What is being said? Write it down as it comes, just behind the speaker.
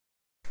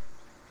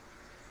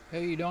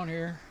Hey, you down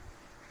here?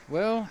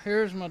 Well,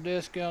 here's my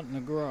desk out in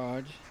the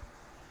garage.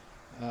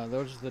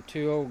 Those are the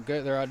two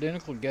they're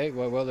identical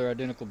gateway. Well, they're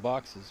identical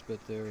boxes, but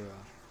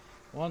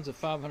one's a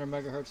 500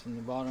 megahertz and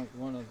the bottom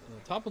one of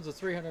the top one's a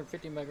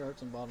 350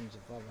 megahertz and bottom's a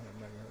 500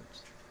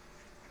 megahertz.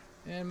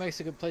 And it makes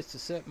a good place to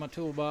set my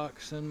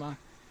toolbox and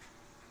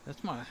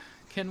that's my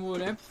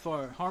Kenwood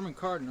amplifier, Harman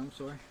Kardon. I'm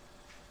sorry,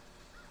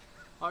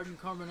 Harman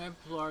Kardon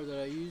amplifier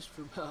that I used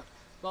for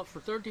bought for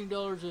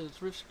 $13 at a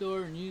thrift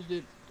store and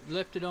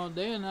left it on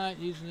day and night,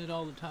 using it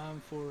all the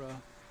time for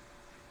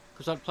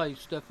because I'd play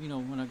stuff,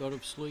 when I go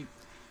to sleep,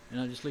 and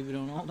I just leave it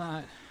on all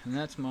night. And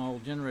that's my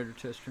old generator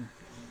tester.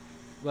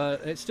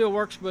 But it still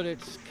works, but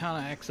it's kind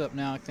of acts up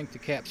now. I think the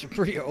caps are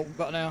pretty old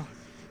by now.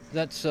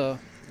 That's no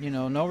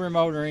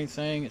remote or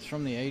anything. It's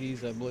from the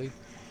 80s, I believe.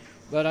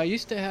 But I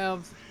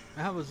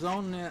have a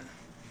zone net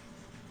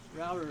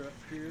router up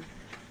here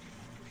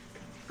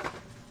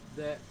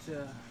that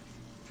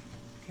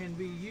can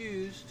be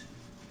used.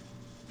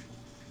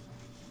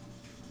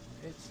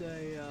 It's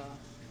I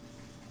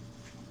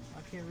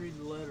can't read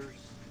the letters,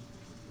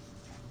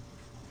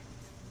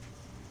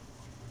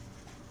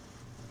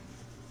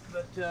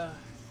 but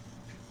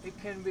it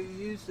can be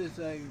used as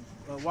a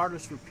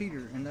wireless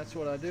repeater, and that's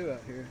what I do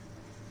out here.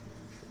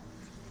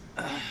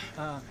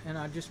 And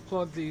I just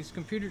plug these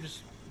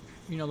computers,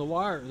 the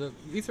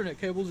Ethernet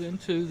cables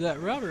into that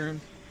router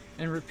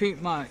and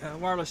repeat my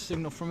wireless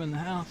signal from in the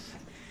house.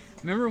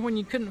 Remember when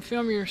you couldn't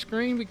film your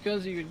screen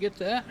because you would get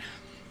that?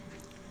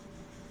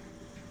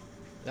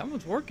 That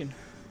one's working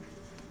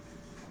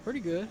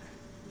pretty good,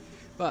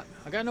 but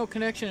I got no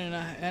connection,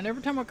 and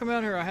every time I come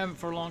out here I haven't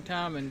for a long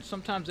time, and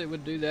sometimes it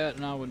would do that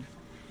and I would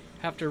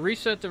have to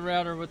reset the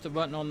router with the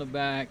button on the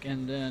back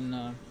and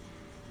then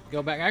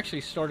go back. I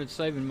actually started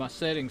saving my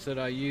settings that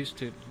I used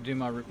to do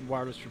my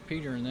wireless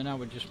repeater, and then I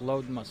would just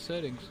load my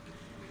settings,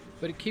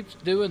 but it keeps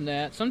doing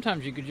that.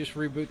 Sometimes you could just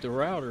reboot the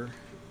router,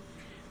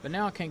 but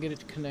now I can't get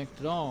it to connect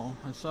at all.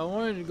 And so I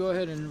wanted to go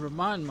ahead and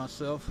remind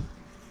myself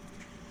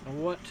of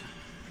what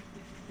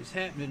is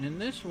happening in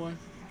this one.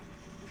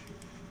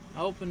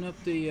 I opened up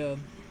the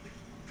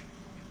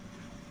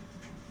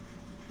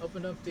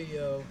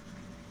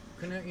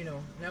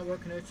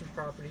network connection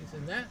properties,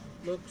 and that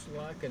looks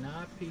like an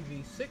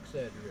IPv6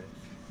 address.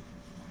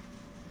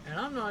 And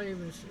I'm not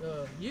even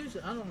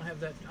using. I don't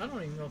have that. I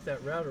don't even know if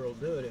that router will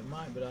do it. It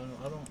might, but I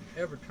don't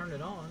ever turn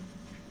it on.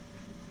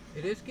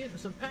 It is getting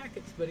some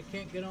packets, but it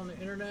can't get on the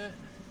internet,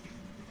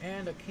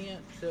 and I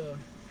can't.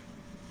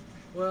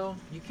 Well,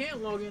 you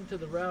can't log into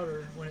the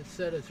router when it's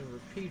set as a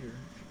repeater.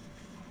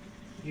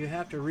 You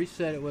have to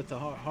reset it with the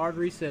hard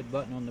reset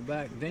button on the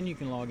back. Then you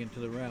can log into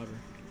the router.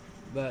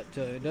 But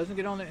it doesn't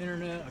get on the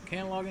internet. I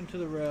can't log into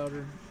the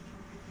router.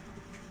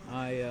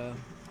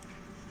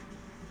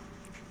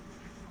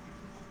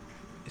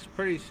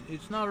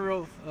 It's not a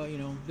real,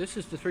 this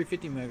is the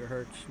 350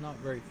 megahertz, not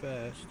very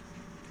fast.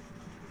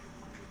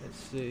 Let's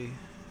see.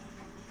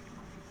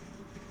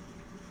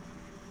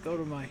 Go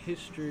to my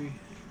history.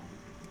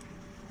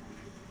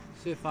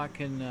 See if I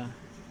can,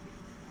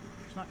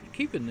 it's not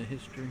keeping the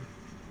history.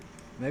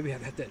 Maybe I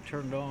got that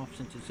turned off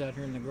since it's out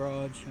here in the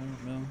garage. I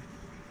don't know.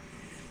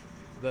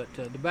 But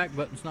the back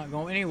button's not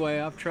going. Anyway,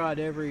 I've tried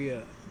every,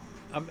 I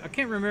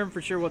can't remember for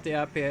sure what the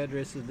IP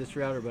address of this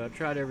router, but I've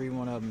tried every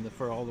one of them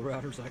for all the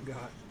routers I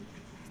got.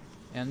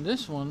 And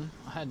this one,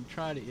 I hadn't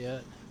tried it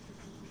yet.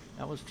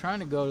 I was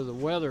trying to go to the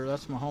weather.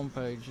 That's my home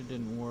page. It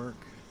didn't work.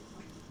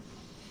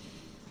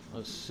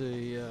 Let's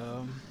see.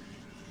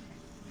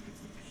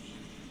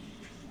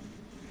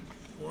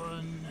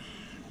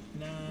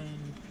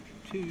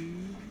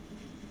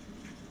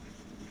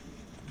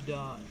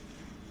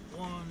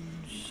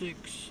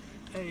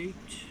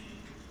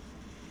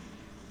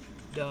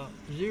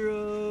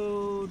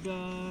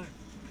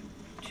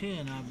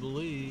 I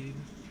believe,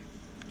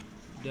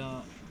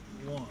 .1.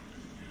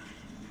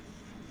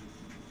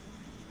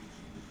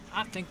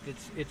 I think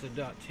it's a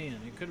 .10.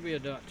 It could be a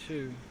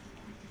 .2.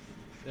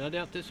 But I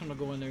doubt this one will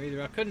go in there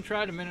either. I couldn't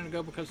try it a minute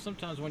ago because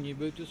sometimes when you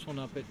boot this one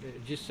up, it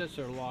just sits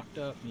there locked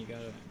up, and you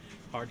gotta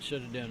hard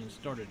shut it down and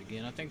start it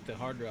again. I think the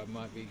hard drive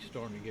might be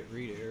starting to get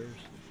read errors.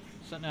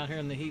 Sitting out here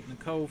in the heat and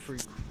the cold for,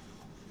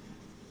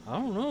 I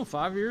don't know,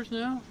 5 years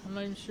now? I'm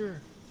not even sure.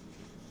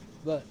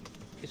 But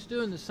it's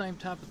doing the same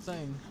type of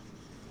thing.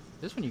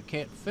 This one you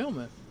can't film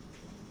it.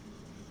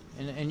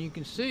 And you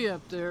can see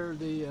up there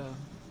the,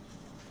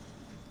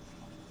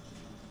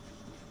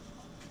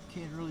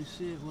 can't really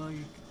see it well.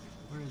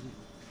 Where is it?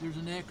 There's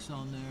an X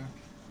on there.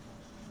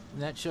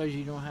 And that shows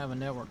you don't have a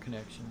network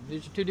connection.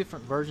 These are two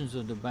different versions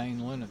of the Debian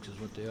Linux is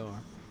what they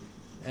are.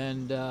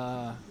 And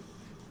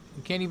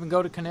you can't even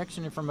go to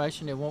connection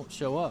information, it won't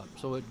show up.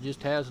 So it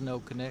just has no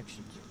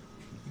connections.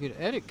 You can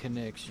edit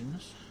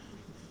connections.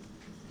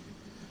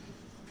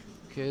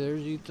 Okay,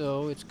 there's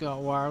Etho. It's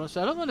got wireless.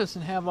 I don't know, it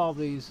doesn't have all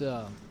these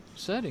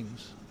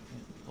settings.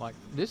 Like,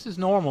 this is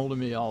normal to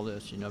me, all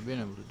this, being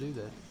able to do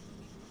that.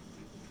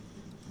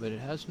 But it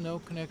has no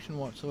connection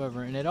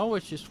whatsoever, and it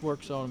always just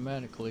works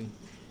automatically.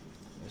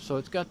 So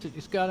it's got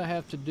to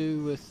have to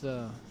do with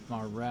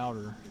my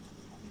router.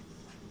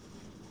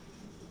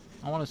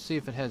 I want to see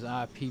if it has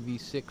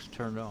IPv6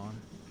 turned on.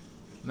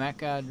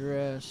 MAC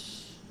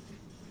address.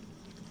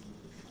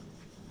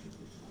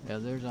 Yeah,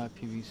 there's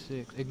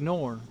IPv6.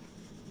 Ignore.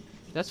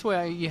 That's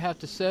why you have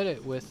to set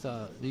it with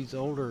these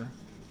older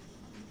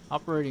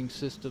operating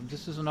systems.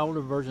 This is an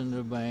older version of the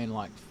domain,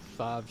 like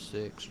 5,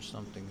 6 or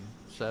something,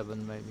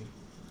 7 maybe.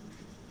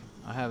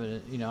 I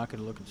haven't, you know, I could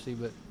look and see,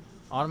 but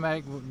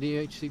automatic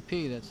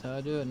DHCP, that's how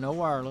I do it. No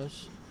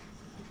wireless.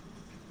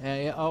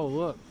 And yeah, oh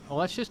look, oh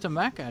that's just a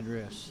MAC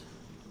address.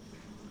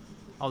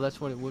 Oh, that's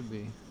what it would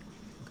be.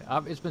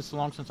 Okay. It's been so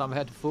long since I've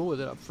had to fool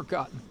with it, I've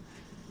forgotten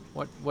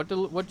what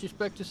you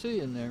expect to see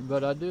in there.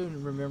 But I do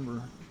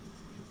remember.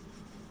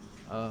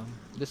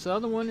 This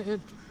other one,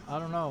 I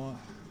don't know.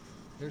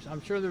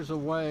 I'm sure there's a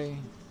way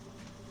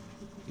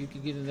you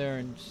could get in there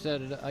and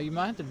set it up. You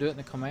might have to do it in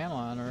the command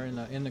line or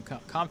in the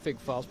config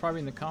files. Probably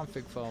in the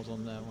config files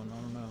on that one.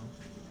 I don't know.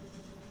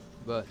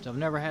 But I've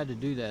never had to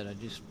do that. I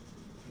just,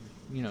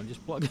 you know,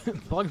 just plug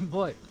and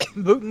play,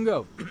 boot and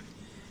go.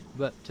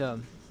 But they're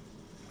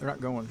not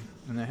going,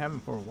 and they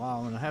haven't for a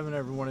while. And I haven't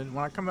ever wanted.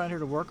 When I come out here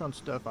to work on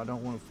stuff, I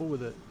don't want to fool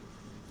with it.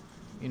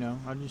 You know,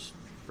 I just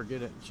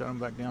forget it, shut them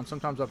back down.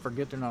 Sometimes I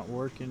forget they're not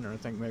working, or I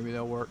think maybe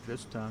they'll work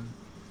this time.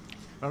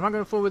 But I'm not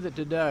going to fool with it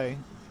today.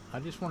 I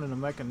just wanted to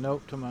make a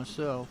note to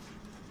myself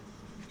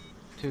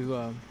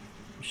to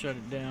shut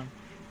it down.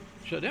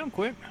 Shut down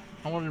quick.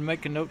 I wanted to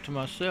make a note to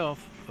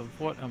myself of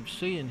what I'm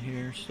seeing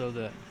here so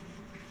that...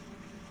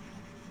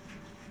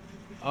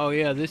 Oh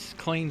yeah, this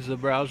cleans the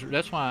browser.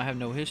 That's why I have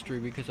no history,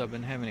 because I've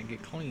been having it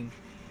get cleaned.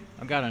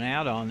 I've got an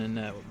add-on in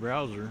that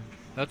browser.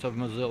 That's a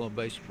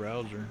Mozilla-based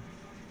browser.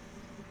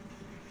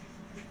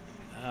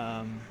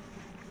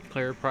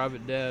 Clear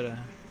private data.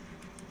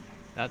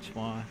 That's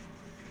why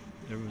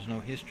there was no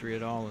history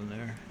at all in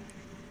there.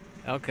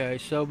 Okay,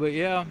 so but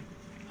yeah,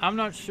 I'm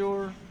not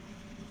sure,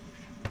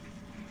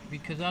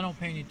 because I don't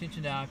pay any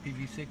attention to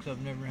IPv6.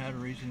 I've never had a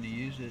reason to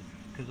use it,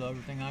 because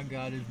everything I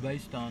got is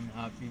based on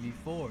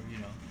IPv4, you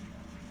know.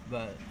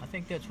 But I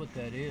think that's what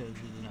that is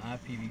an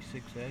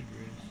IPv6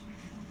 address.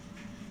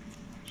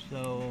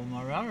 So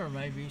my router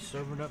may be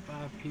serving up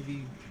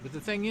IPv. But the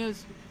thing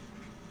is,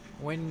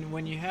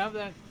 when you have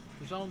that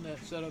zone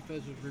that's set up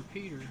as a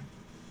repeater,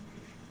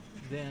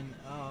 then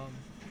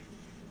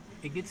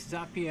it gets its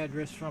IP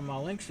address from my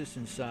Linksys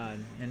inside,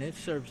 and it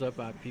serves up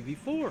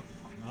IPv4.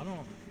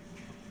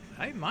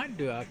 It might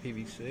do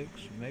IPv6.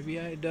 Maybe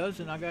it does,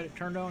 and I got it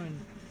turned on,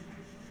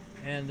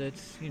 and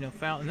it's, you know,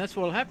 found, and that's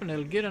what'll happen.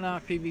 It'll get an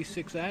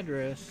IPv6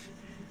 address,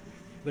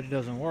 but it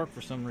doesn't work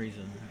for some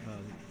reason.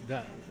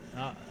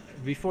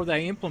 Before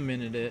they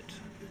implemented it,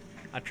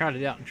 I tried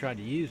it out and tried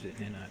to use it,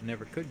 and I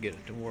never could get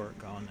it to work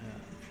on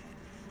that.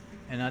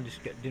 And I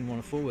just didn't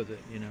want to fool with it,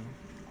 you know.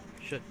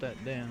 Shut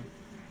that down.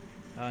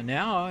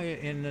 Now,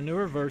 in the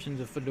newer versions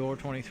of Fedora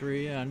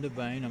 23 and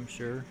Domain, I'm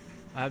sure,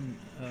 I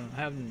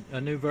have a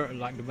new version,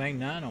 like Domain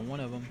 9 on one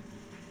of them.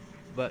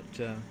 But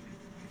the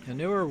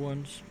newer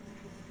ones,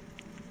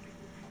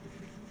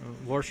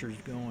 Warsher's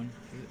going.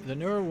 The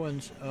newer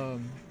ones,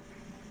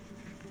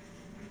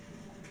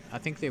 I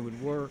think they would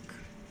work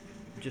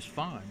just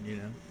fine, you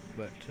know.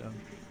 But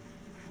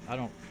I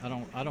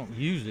don't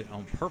use it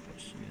on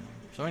purpose, you know.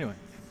 So anyway,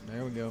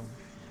 there we go.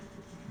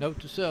 Note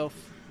to self: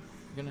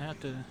 you're gonna have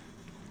to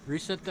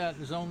reset that,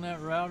 zone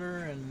that router,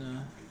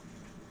 and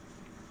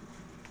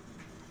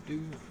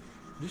do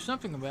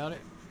something about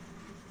it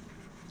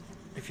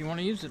if you want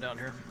to use it out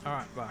here. All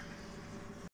right, bye.